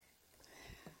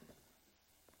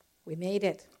We made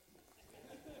it.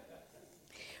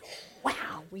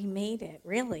 Wow, we made it.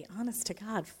 Really, honest to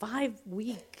God, 5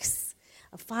 weeks,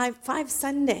 five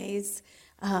Sundays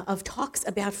of talks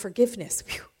about forgiveness.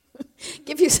 Whew.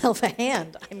 Give yourself a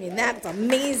hand. I mean, that's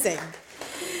amazing.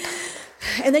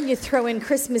 And then you throw in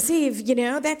Christmas Eve,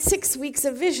 that's 6 weeks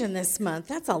of vision this month.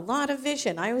 That's a lot of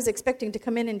vision. I was expecting to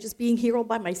come in and just being here all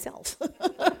by myself.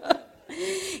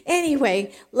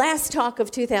 Anyway, last talk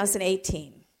of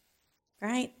 2018,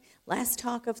 right? Last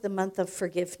talk of the month of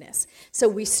forgiveness. So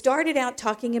we started out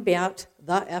talking about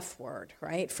the F word,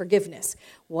 right? Forgiveness,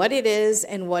 what it is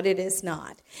and what it is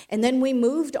not. And then we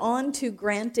moved on to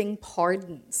granting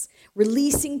pardons,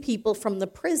 releasing people from the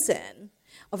prison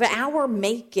of our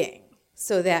making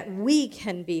so that we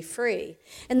can be free.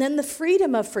 And then the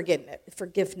freedom of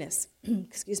forgiveness,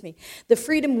 the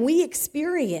freedom we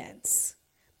experience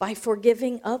by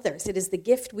forgiving others. It is the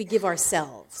gift we give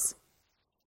ourselves.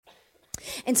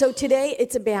 And so today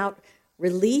it's about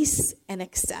release and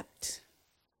accept.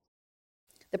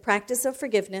 The practice of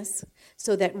forgiveness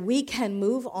so that we can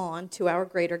move on to our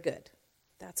greater good.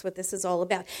 That's what this is all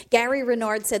about. Gary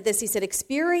Renard said this. He said,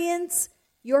 experience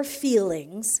your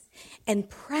feelings and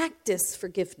practice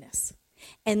forgiveness.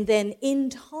 And then in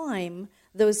time,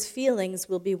 those feelings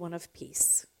will be one of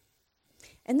peace.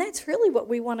 And that's really what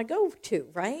we want to go to,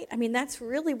 right? I mean, that's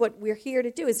really what we're here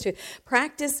to do, is to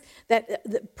practice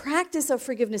the practice of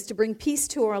forgiveness to bring peace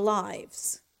to our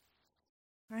lives,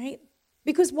 right?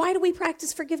 Because why do we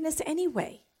practice forgiveness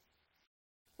anyway?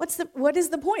 What is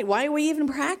the point? Why are we even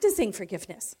practicing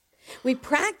forgiveness? We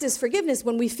practice forgiveness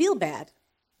when we feel bad,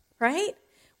 right?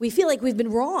 We feel like we've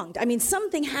been wronged. I mean,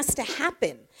 something has to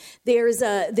happen. There's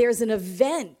an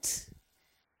event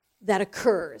that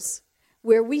occurs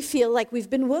where we feel like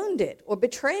we've been wounded or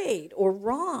betrayed or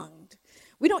wronged.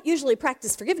 We don't usually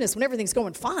practice forgiveness when everything's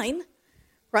going fine,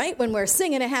 right? When we're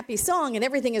singing a happy song and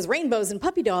everything is rainbows and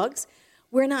puppy dogs,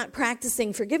 we're not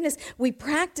practicing forgiveness. We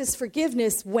practice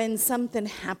forgiveness when something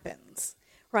happens,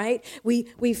 right?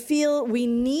 We feel we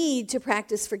need to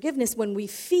practice forgiveness when we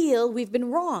feel we've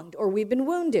been wronged or we've been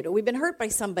wounded or we've been hurt by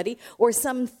somebody or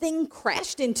something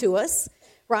crashed into us,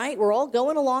 right? We're all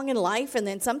going along in life and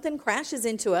then something crashes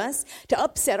into us to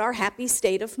upset our happy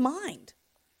state of mind.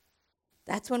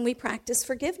 That's when we practice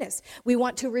forgiveness. We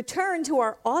want to return to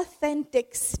our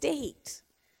authentic state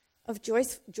of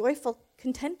joyful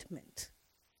contentment,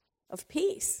 of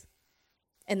peace.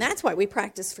 And that's why we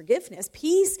practice forgiveness.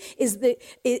 Peace is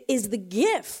the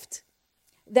gift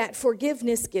that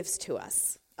forgiveness gives to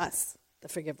us, the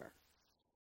forgiver.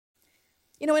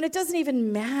 And it doesn't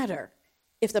even matter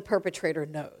if the perpetrator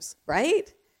knows, right?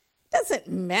 It doesn't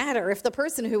matter if the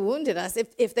person who wounded us,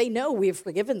 if they know we've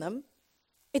forgiven them.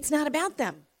 It's not about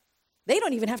them. They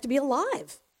don't even have to be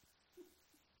alive.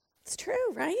 It's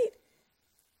true, right?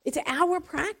 It's our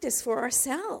practice for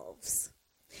ourselves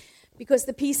because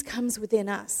the peace comes within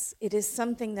us. It is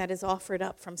something that is offered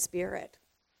up from Spirit,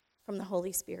 from the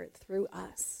Holy Spirit through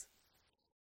us.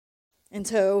 And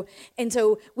so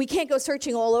we can't go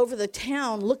searching all over the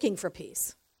town looking for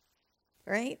peace.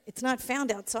 Right? It's not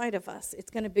found outside of us. It's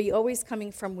going to be always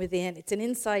coming from within. It's an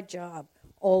inside job,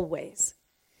 always.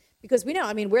 Because we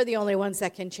know, we're the only ones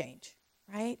that can change,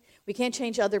 right? We can't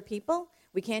change other people.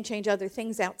 We can't change other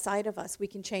things outside of us. We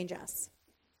can change us.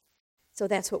 So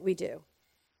that's what we do.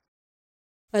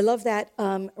 I love that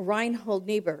Reinhold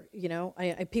Niebuhr,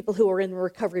 people who are in the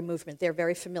recovery movement, they're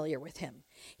very familiar with him.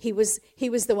 He was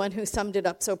the one who summed it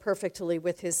up so perfectly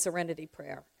with his serenity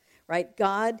prayer, right?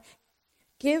 God,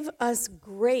 give us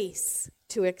grace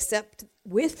to accept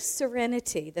with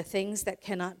serenity the things that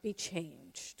cannot be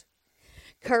changed,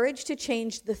 courage to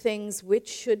change the things which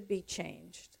should be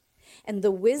changed, and the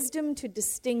wisdom to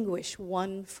distinguish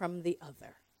one from the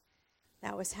other.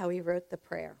 That was how he wrote the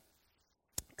prayer,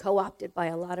 co-opted by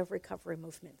a lot of recovery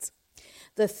movements.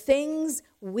 The things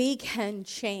we can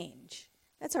change,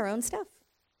 that's our own stuff.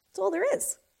 That's all there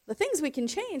is. The things we can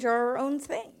change are our own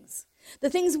things.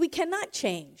 The things we cannot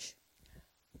change,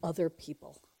 other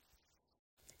people.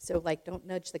 So, don't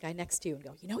nudge the guy next to you and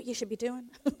go, you know what you should be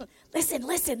doing?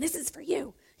 Listen, this is for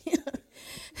you.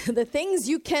 The things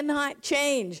you cannot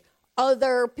change,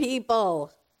 other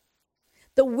people.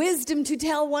 The wisdom to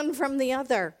tell one from the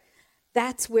other.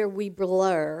 That's where we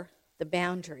blur the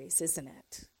boundaries, isn't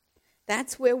it?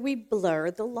 That's where we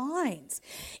blur the lines.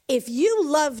 If you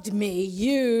loved me,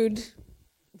 you'd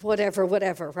whatever,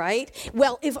 right?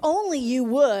 Well, if only you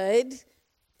would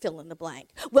fill in the blank.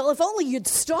 Well, if only you'd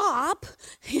stop,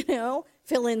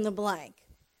 fill in the blank.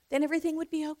 Then everything would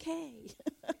be okay.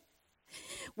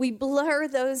 We blur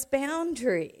those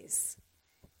boundaries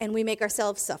and we make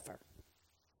ourselves suffer.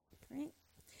 Right?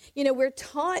 You know, we're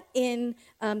taught in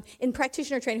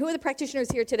practitioner training. Who are the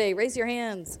practitioners here today? Raise your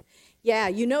hands. Yeah,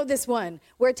 you know this one.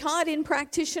 We're taught in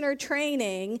practitioner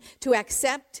training to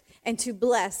accept and to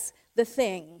bless the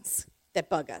things that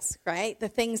bug us, right? The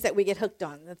things that we get hooked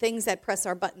on, the things that press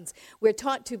our buttons. We're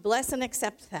taught to bless and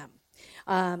accept them.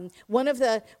 One of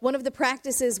the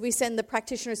practices we send the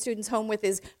practitioner students home with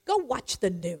is go watch the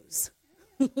news.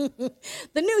 The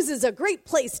news is a great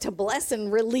place to bless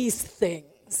and release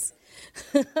things.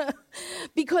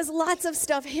 Because lots of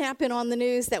stuff happen on the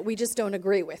news that we just don't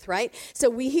agree with, right? So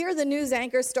we hear the news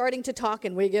anchor starting to talk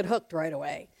and we get hooked right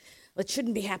away. That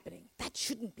shouldn't be happening. That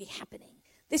shouldn't be happening.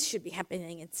 This should be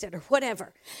happening instead, or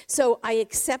whatever. So I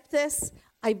accept this.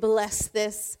 I bless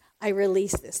this. I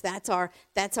release this. That's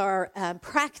our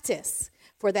practice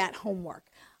for that homework.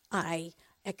 I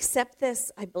accept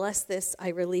this. I bless this. I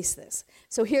release this.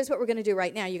 So here's what we're going to do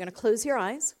right now. You're going to close your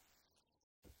eyes.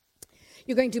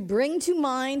 You're going to bring to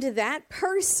mind that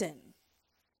person.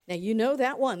 Now, you know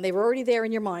that one. They were already there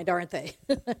in your mind, aren't they?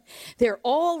 They're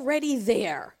already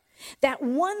there. That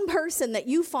one person that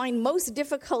you find most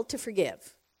difficult to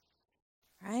forgive.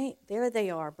 Right? There they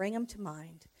are. Bring them to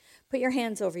mind. Put your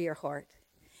hands over your heart.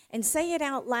 And say it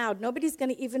out loud. Nobody's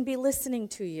going to even be listening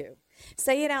to you.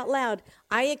 Say it out loud.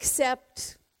 I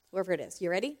accept, whoever it is. You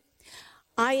ready?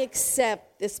 I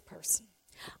accept this person.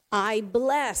 I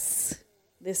bless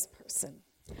this person.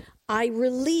 I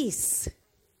release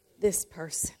this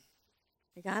person.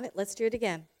 You got it? Let's do it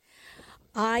again.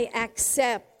 I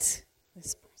accept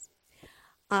this person.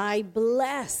 I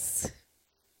bless.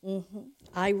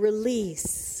 I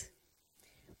release.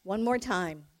 One more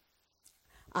time.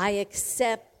 I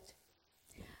accept.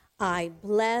 I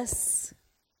bless.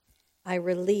 I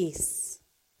release.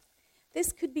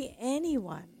 This could be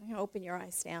anyone. Open your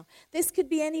eyes now. This could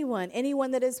be anyone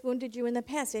that has wounded you in the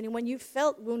past, anyone you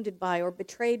felt wounded by or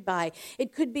betrayed by.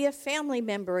 It could be a family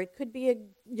member. It could be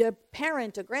a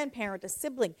parent, a grandparent, a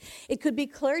sibling. It could be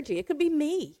clergy. It could be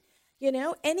me. You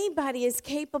know, anybody is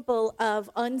capable of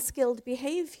unskilled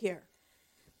behavior.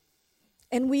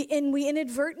 And we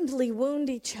inadvertently wound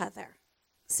each other.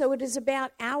 So it is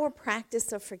about our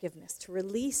practice of forgiveness to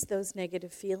release those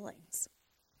negative feelings.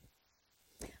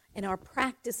 And our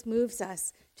practice moves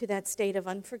us to that state of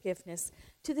unforgiveness,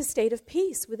 to the state of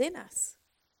peace within us,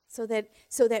 so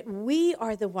that we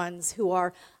are the ones who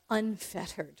are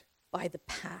unfettered by the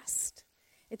past.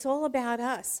 It's all about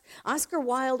us. Oscar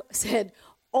Wilde said,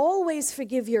 always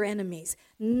forgive your enemies.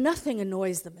 Nothing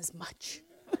annoys them as much.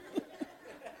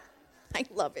 I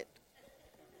love it.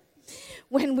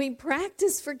 When we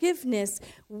practice forgiveness,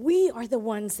 we are the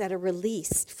ones that are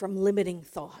released from limiting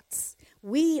thoughts.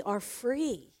 We are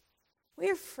free. We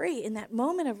are free in that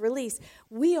moment of release.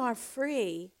 We are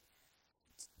free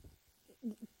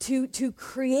to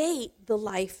create the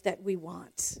life that we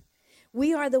want.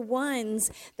 We are the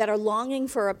ones that are longing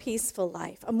for a peaceful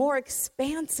life, a more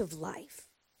expansive life.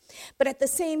 But at the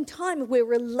same time, we're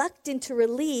reluctant to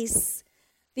release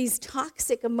these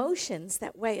toxic emotions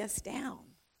that weigh us down.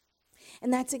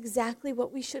 And that's exactly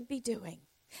what we should be doing.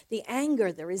 The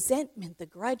anger, the resentment, the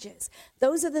grudges,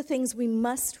 those are the things we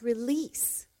must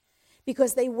release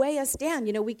because they weigh us down.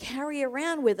 You know, we carry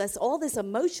around with us all this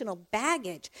emotional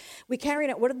baggage. We carry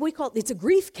it, what do we call it? It's a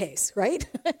grief case, right?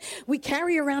 We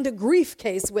carry around a grief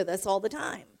case with us all the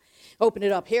time. Open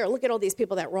it up here. Look at all these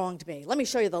people that wronged me. Let me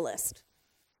show you the list.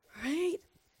 Right?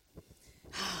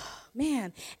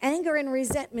 Man, anger and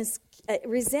resentments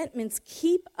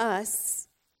keep us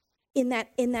in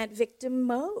that victim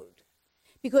mode.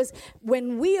 Because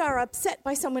when we are upset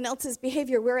by someone else's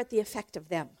behavior, we're at the effect of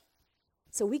them.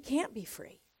 So we can't be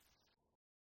free.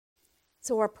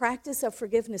 So our practice of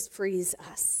forgiveness frees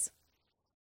us.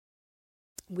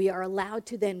 We are allowed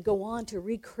to then go on to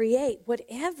recreate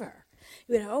whatever.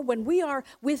 You know, when we are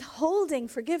withholding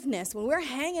forgiveness, when we're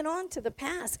hanging on to the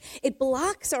past, it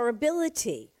blocks our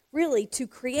ability really to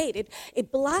create it.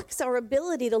 It blocks our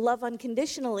ability to love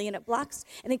unconditionally, and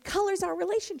it colors our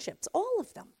relationships, all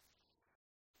of them.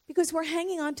 Because we're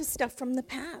hanging on to stuff from the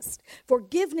past.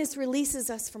 Forgiveness releases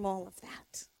us from all of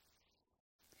that.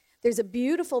 There's a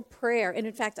beautiful prayer, and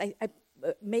in fact, I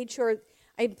made sure,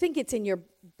 I think it's in your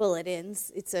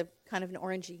bulletins. It's a kind of an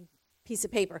orangey piece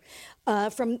of paper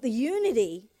from the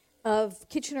Unity of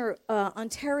Kitchener,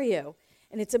 Ontario.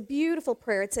 And it's a beautiful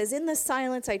prayer. It says, in the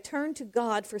silence, I turn to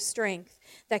God for strength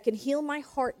that can heal my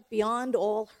heart beyond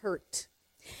all hurt.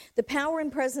 The power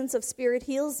and presence of Spirit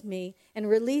heals me and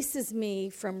releases me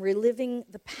from reliving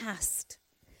the past.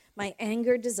 My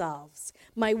anger dissolves.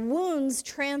 My wounds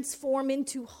transform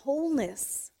into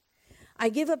wholeness. I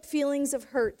give up feelings of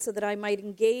hurt so that I might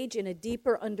engage in a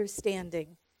deeper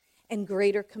understanding and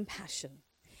greater compassion.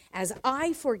 As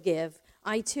I forgive,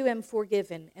 I too am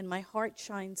forgiven, and my heart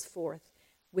shines forth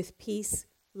with peace,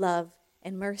 love,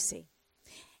 and mercy.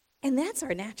 And that's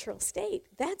our natural state.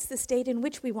 That's the state in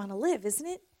which we want to live, isn't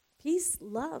it? Peace,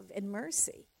 love, and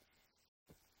mercy.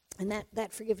 And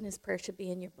that forgiveness prayer should be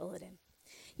in your bulletin.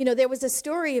 You know, there was a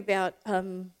story about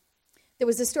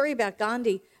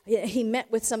Gandhi. He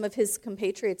met with some of his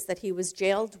compatriots that he was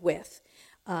jailed with.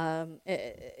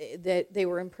 That they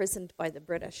were imprisoned by the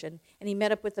British, and he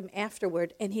met up with them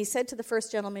afterward. And he said to the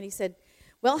first gentleman, he said,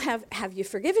 "Well, have you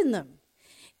forgiven them?"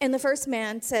 And the first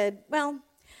man said, "Well,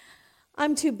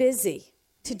 I'm too busy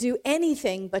to do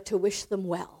anything but to wish them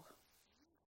well.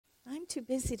 I'm too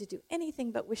busy to do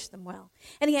anything but wish them well."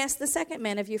 And he asked the second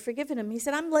man, "Have you forgiven him?" He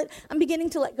said, I'm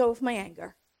beginning to let go of my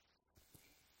anger."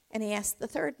 And he asked the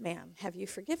third man, "Have you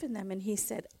forgiven them?" And he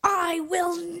said, "I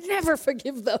will never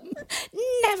forgive them.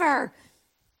 Never."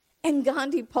 And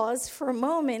Gandhi paused for a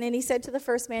moment, and he said to the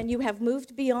first man, "You have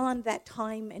moved beyond that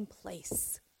time and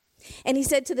place." And he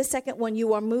said to the second one,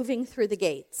 "You are moving through the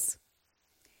gates."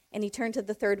 And he turned to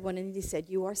the third one, and he said,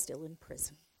 "You are still in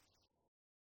prison.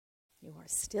 You are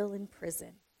still in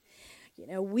prison." You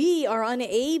know, we are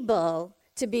unable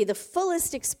to be the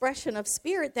fullest expression of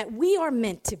spirit that we are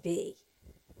meant to be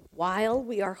while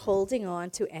we are holding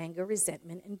on to anger,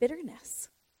 resentment, and bitterness.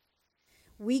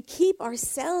 We keep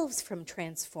ourselves from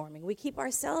transforming. We keep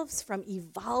ourselves from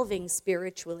evolving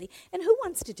spiritually. And who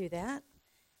wants to do that?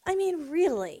 I mean,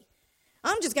 really.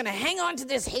 I'm just going to hang on to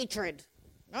this hatred.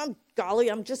 I'm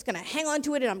just going to hang on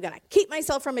to it, and I'm going to keep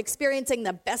myself from experiencing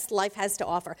the best life has to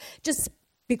offer just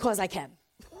because I can.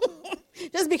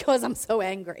 Just because I'm so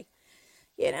angry.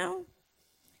 You know?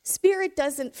 Spirit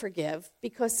doesn't forgive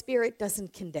because spirit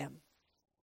doesn't condemn.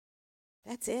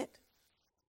 That's it.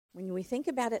 When we think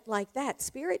about it like that,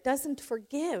 spirit doesn't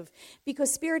forgive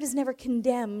because spirit is never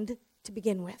condemned to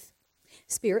begin with.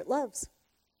 Spirit loves.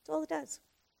 That's all it does.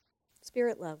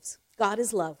 Spirit loves. God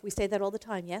is love. We say that all the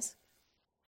time, yes?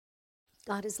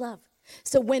 God is love.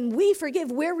 So when we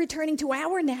forgive, we're returning to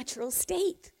our natural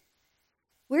state.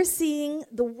 We're seeing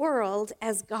the world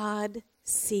as God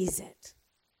sees it.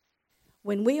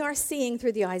 When we are seeing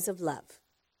through the eyes of love,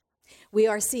 we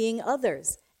are seeing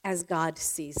others as God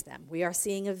sees them. We are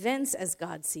seeing events as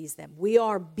God sees them. We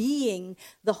are being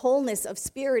the wholeness of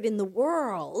spirit in the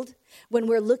world when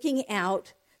we're looking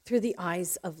out through the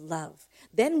eyes of love.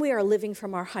 Then we are living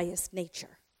from our highest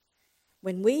nature.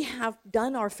 When we have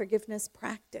done our forgiveness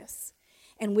practice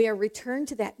and we are returned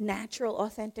to that natural,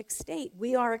 authentic state,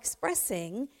 we are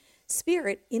expressing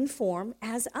spirit in form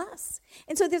as us.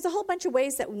 And so there's a whole bunch of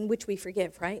ways in which we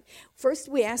forgive, right? First,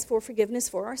 we ask for forgiveness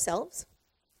for ourselves,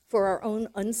 for our own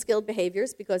unskilled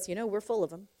behaviors, because, you know, we're full of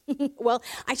them. Well,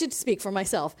 I should speak for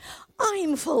myself.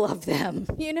 I'm full of them,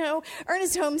 you know.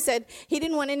 Ernest Holmes said he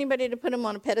didn't want anybody to put him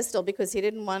on a pedestal because he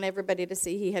didn't want everybody to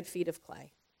see he had feet of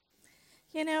clay.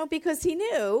 You know, because he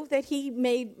knew that he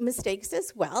made mistakes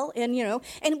as well. And, you know,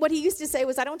 and what he used to say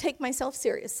was, I don't take myself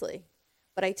seriously,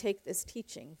 but I take this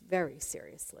teaching very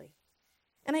seriously.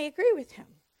 And I agree with him,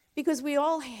 because we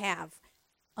all have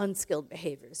unskilled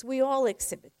behaviors. We all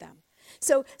exhibit them.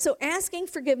 So asking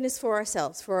forgiveness for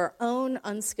ourselves, for our own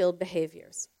unskilled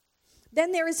behaviors.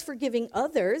 Then there is forgiving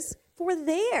others for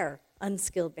their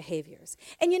unskilled behaviors.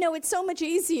 And, you know, it's so much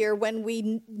easier when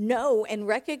we know and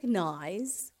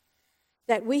recognize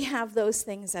that we have those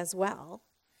things as well.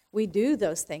 We do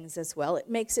those things as well. It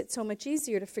makes it so much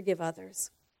easier to forgive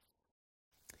others.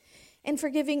 And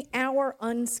forgiving our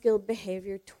unskilled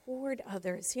behavior toward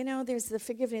others. You know, there's the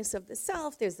forgiveness of the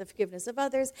self, there's the forgiveness of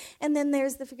others, and then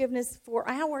there's the forgiveness for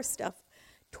our stuff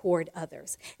toward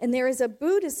others. And there is a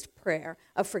Buddhist prayer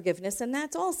of forgiveness, and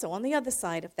that's also on the other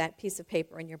side of that piece of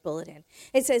paper in your bulletin.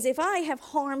 It says, if I have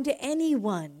harmed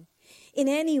anyone in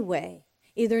any way,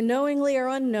 either knowingly or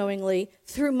unknowingly,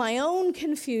 through my own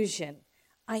confusion,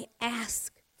 I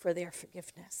ask for their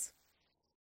forgiveness.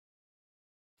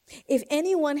 If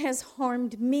anyone has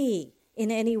harmed me in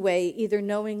any way, either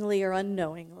knowingly or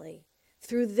unknowingly,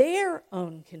 through their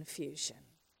own confusion,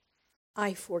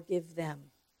 I forgive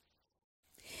them.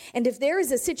 And if there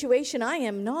is a situation I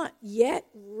am not yet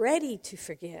ready to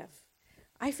forgive,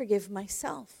 I forgive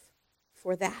myself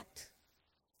for that.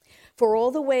 For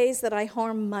all the ways that I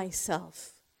harm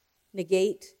myself,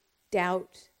 negate,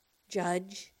 doubt,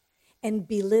 judge, and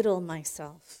belittle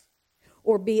myself,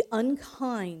 or be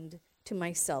unkind to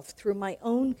myself through my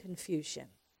own confusion,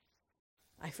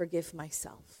 I forgive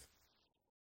myself.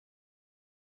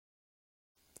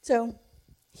 So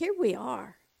here we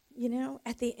are, you know,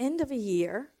 at the end of a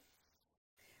year,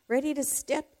 ready to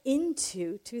step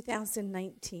into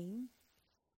 2019.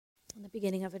 And the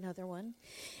beginning of another one.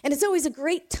 And it's always a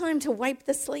great time to wipe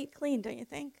the slate clean, don't you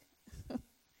think?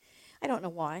 I don't know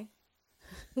why.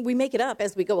 We make it up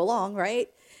as we go along, right?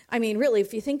 I mean, really,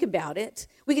 if you think about it,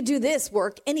 we could do this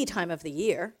work any time of the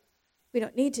year. We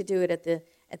don't need to do it at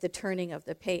the turning of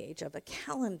the page of a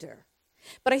calendar.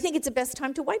 But I think it's the best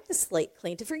time to wipe the slate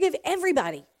clean, to forgive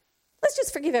everybody. Let's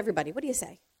just forgive everybody. What do you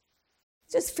say?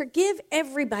 Just forgive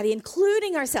everybody,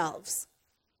 including ourselves.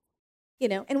 You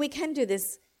know, and we can do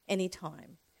this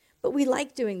anytime. But we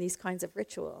like doing these kinds of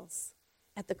rituals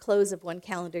at the close of one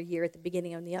calendar year, at the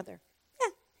beginning of the other. Yeah.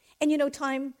 And you know,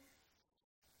 time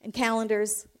and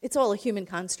calendars, it's all a human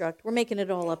construct. We're making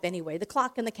it all up anyway. The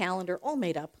clock and the calendar, all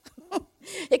made up.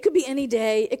 It could be any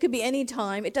day. It could be any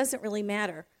time. It doesn't really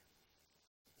matter.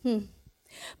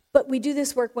 But we do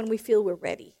this work when we feel we're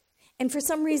ready. And for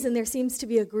some reason, there seems to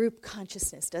be a group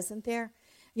consciousness, doesn't there?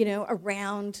 You know,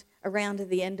 around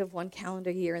the end of one calendar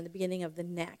year and the beginning of the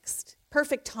next.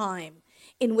 Perfect time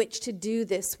in which to do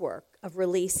this work of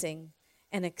releasing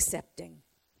and accepting.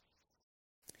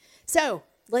 So,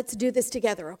 let's do this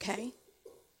together, okay?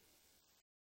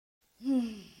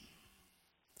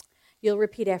 You'll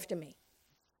repeat after me.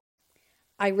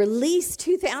 I release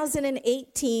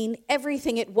 2018,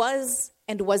 everything it was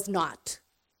and was not.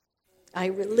 I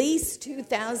release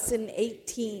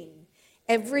 2018,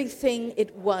 everything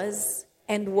it was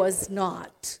and was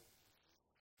not.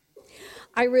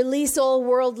 I release all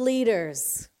world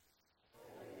leaders,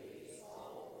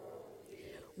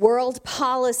 world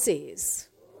policies,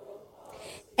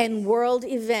 and world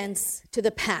events to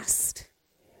the past.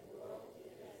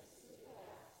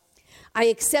 I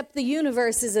accept the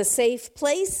universe as a safe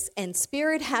place, and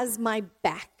Spirit has my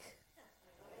back.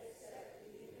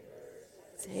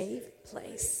 Safe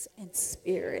place, and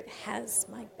Spirit has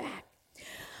my back.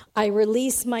 I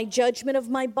release my judgment of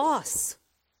my boss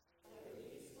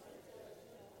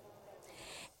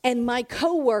and my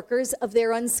co-workers of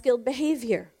their unskilled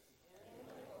behavior.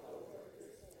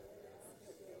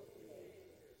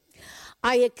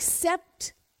 I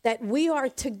accept that we are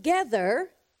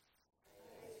together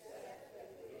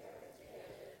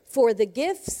for the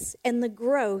gifts and the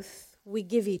growth we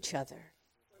give each other.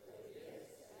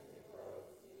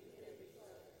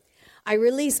 I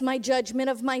release my judgment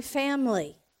of my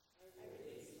family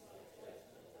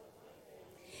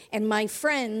and my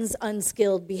friends'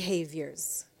 unskilled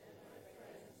behaviors.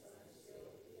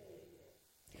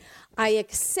 I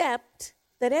accept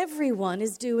that everyone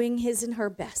is doing his and her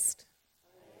best.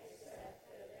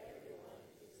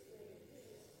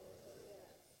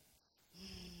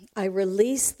 I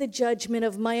release the judgment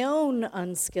of my own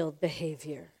unskilled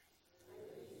behavior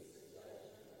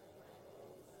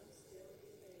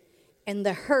and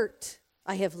the hurt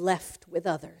I have left with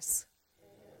others.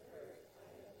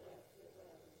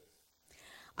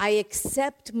 I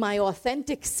accept my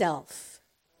authentic self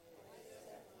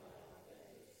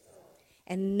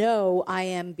and know I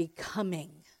am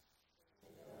becoming.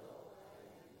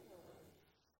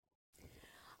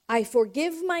 I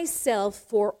forgive myself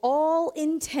for all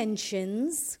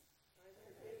intentions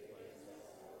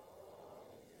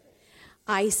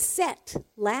I set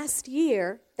last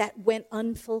year that went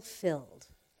unfulfilled.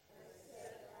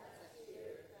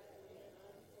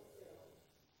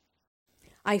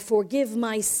 I forgive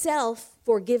myself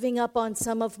for giving up on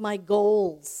some of my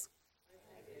goals.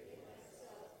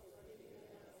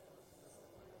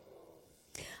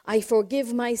 I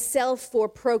forgive myself for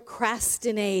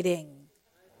procrastinating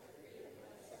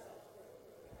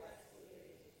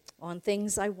on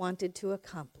things I wanted to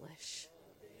accomplish.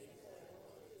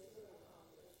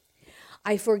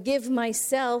 I forgive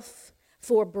myself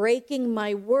for breaking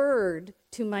my word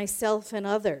to myself and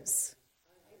others.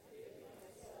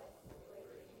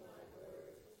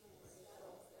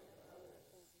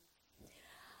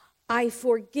 I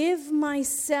forgive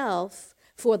myself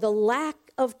for the lack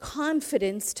of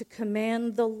confidence to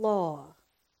command the law.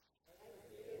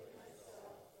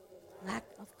 Lack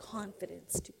of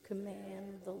confidence to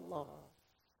command the law.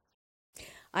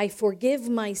 I forgive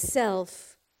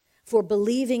myself for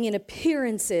believing in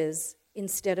appearances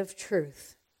instead of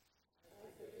truth.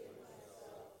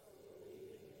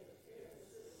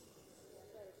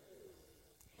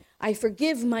 I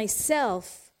forgive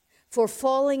myself for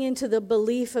falling into the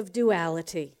belief of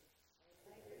duality.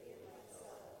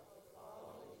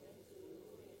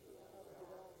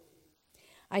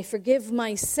 I forgive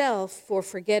myself for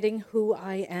forgetting who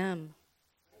I am.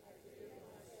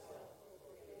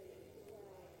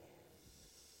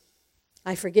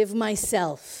 I forgive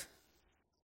myself.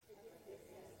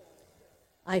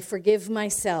 I forgive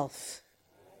myself.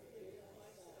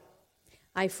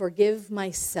 I forgive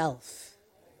myself.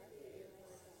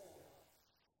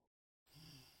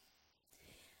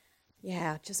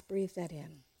 Yeah, just breathe that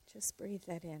in. Just breathe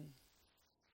that in.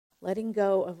 Letting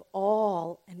go of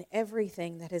all and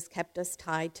everything that has kept us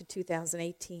tied to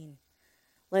 2018.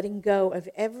 Letting go of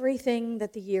everything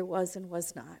that the year was and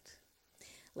was not.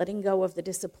 Letting go of the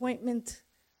disappointment.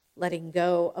 Letting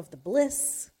go of the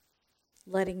bliss.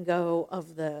 Letting go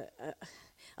of the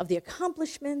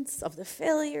accomplishments, of the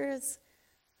failures,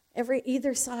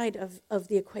 either side of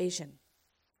the equation.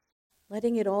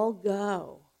 Letting it all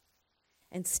go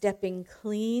and stepping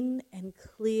clean and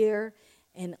clear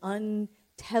and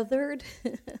untethered,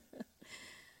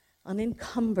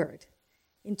 unencumbered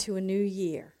into a new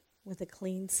year with a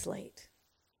clean slate.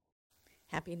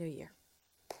 Happy New Year.